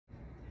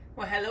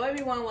Well, hello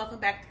everyone, welcome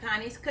back to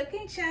Connie's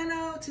cooking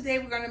channel. Today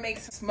we're going to make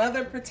some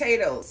smothered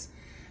potatoes.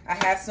 I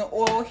have some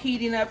oil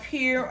heating up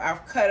here.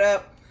 I've cut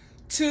up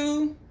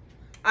 2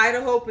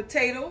 Idaho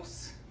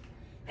potatoes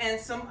and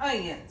some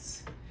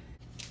onions.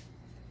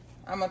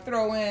 I'm going to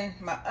throw in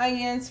my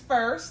onions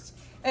first,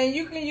 and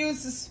you can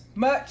use as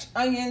much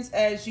onions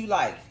as you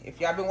like. If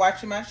y'all been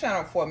watching my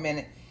channel for a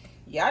minute,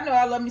 y'all know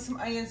I love me some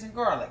onions and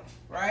garlic,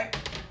 right?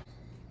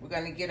 We're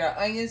going to get our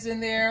onions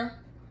in there.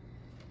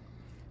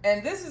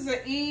 And this is an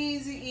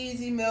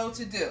easy meal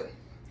to do.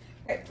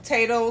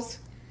 Potatoes,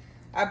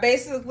 I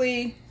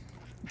basically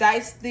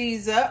dice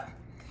these up.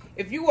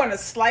 If you want to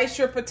slice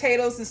your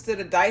potatoes instead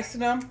of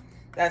dicing them,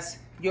 that's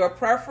your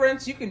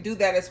preference. You can do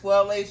that as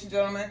well, ladies and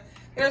gentlemen.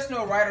 There's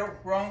no right or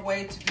wrong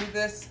way to do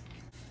this.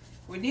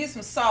 We need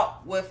some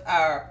salt with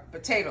our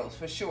potatoes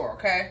for sure,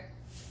 okay?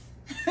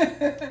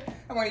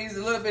 I'm going to use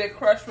a little bit of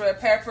crushed red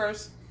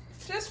peppers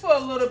just for a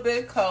little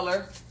bit of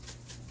color.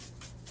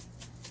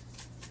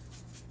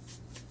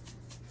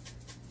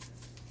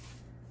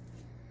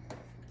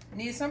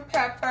 Need some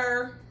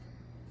pepper.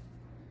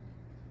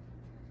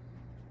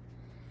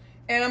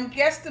 And I'm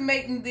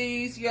guesstimating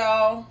these,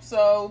 y'all,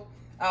 so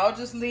I'll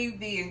just leave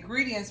the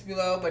ingredients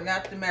below, but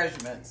not the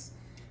measurements.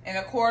 And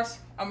of course,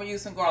 I'm gonna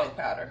use some garlic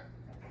powder.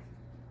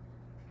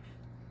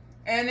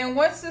 And then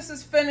once this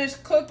is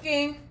finished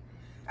cooking,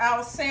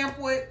 I'll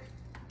sample it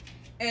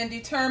and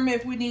determine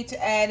if we need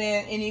to add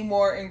in any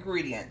more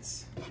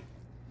ingredients.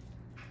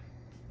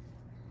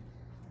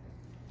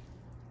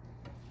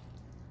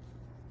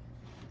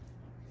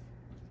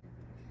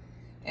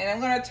 And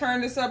I'm going to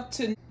turn this up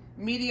to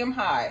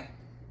medium-high.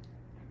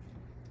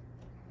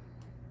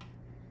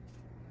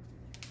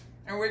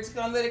 And we're just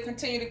going to let it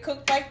continue to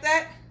cook like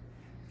that.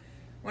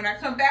 When I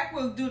come back,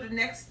 we'll do the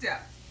next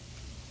step.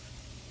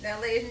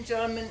 Now, ladies and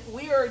gentlemen,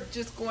 we are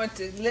just going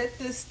to let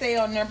this stay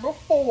on number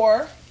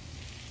 4.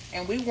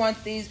 And we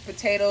want these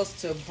potatoes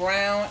to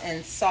brown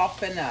and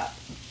soften up.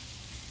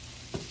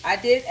 I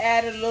did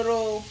add a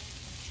little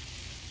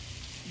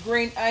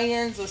green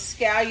onions or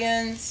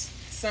scallions.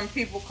 Some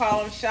people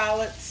call them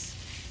shallots,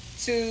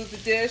 to the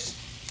dish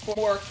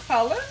for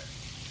color.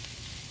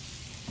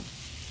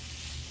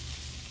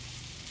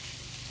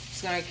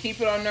 Just going to keep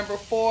it on number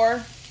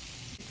 4,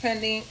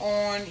 depending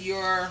on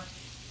your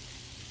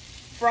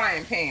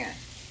frying pan.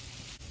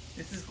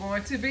 This is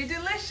going to be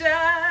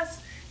delicious.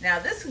 Now,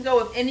 this can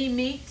go with any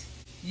meat.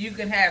 You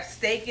can have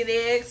steak and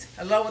eggs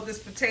along with this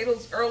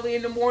potatoes early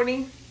in the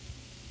morning.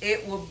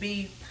 It will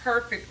be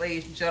perfect,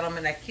 ladies and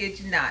gentlemen. I kid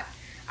you not.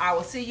 I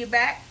will see you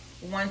back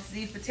once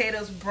these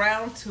potatoes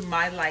brown to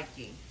my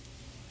liking.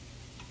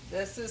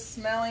 This is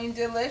smelling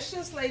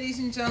delicious, ladies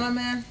and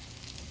gentlemen.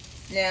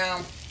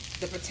 Now,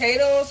 the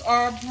potatoes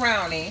are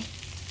browning,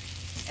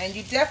 and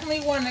you definitely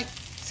want to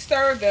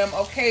stir them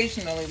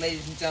occasionally,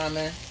 ladies and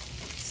gentlemen,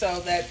 so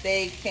that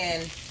they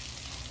can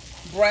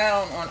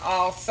brown on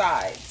all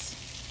sides.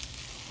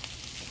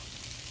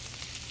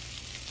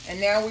 And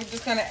now we're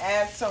just going to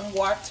add some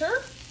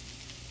water.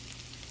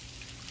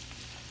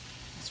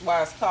 That's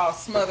why it's called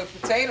smothered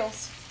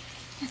potatoes.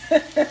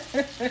 We're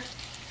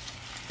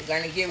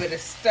going to give it a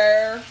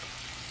stir,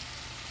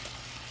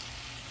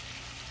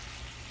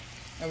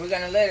 and we're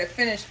going to let it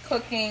finish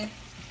cooking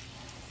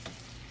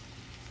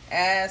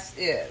as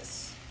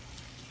is.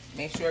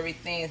 Make sure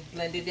everything is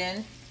blended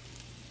in.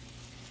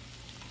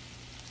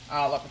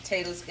 All our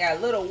potatoes got a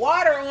little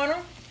water on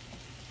them.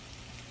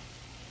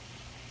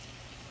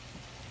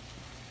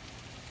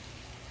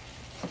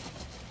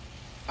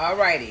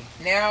 Alrighty,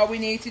 now all we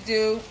need to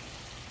do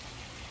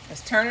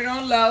is turn it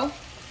on low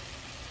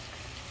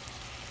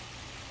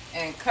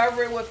and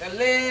cover it with a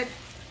lid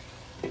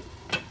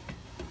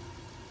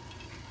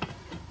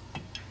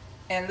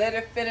and let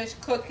it finish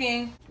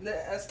cooking.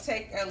 Let us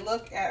take a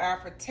look at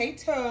our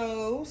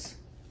potatoes.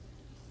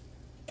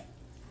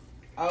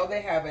 Oh,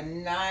 they have a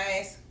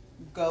nice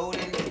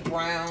golden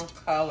brown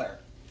color.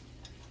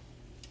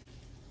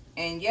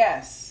 And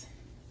yes,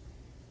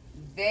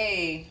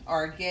 they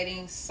are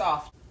getting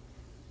soft.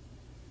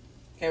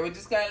 Okay, we're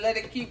just gonna let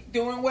it keep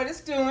doing what it's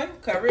doing.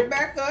 Cover it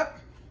back up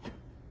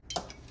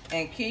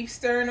and keep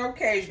stirring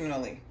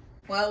occasionally.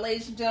 Well,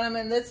 ladies and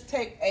gentlemen, let's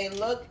take a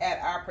look at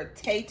our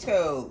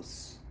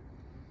potatoes.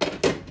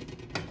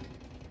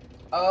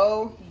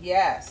 Oh,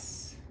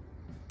 yes.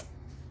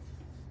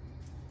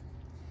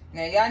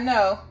 Now, y'all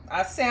know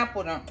I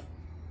sampled them.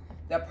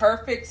 The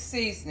perfect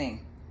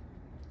seasoning.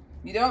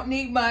 You don't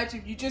need much.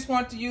 If you just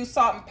want to use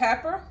salt and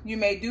pepper, you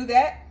may do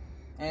that.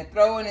 And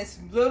throw in as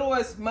little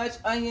as much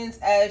onions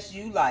as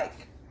you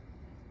like.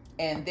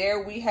 And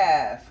there we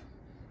have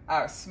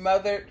our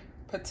smothered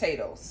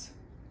potatoes.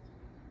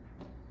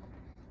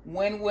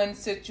 Win-win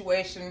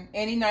situation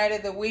any night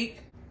of the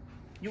week.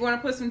 You want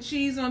to put some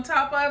cheese on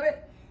top of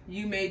it?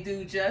 You may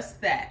do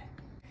just that.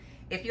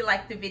 If you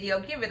liked the video,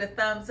 give it a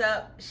thumbs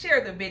up.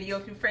 Share the video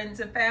with your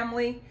friends and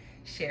family.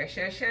 Share.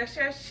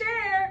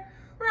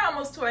 We're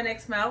almost to our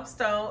next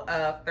milestone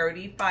of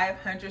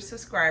 3,500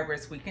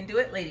 subscribers. We can do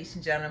it, ladies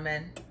and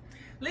gentlemen.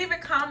 Leave a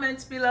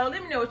comment below.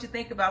 Let me know what you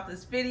think about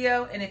this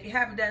video. And if you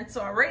haven't done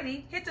so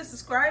already, hit the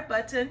subscribe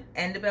button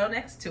and the bell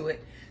next to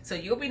it, so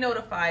you'll be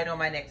notified on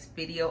my next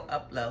video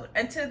upload.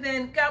 Until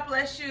then, God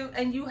bless you,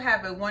 and you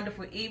have a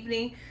wonderful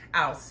evening.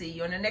 I'll see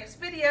you in the next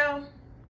video.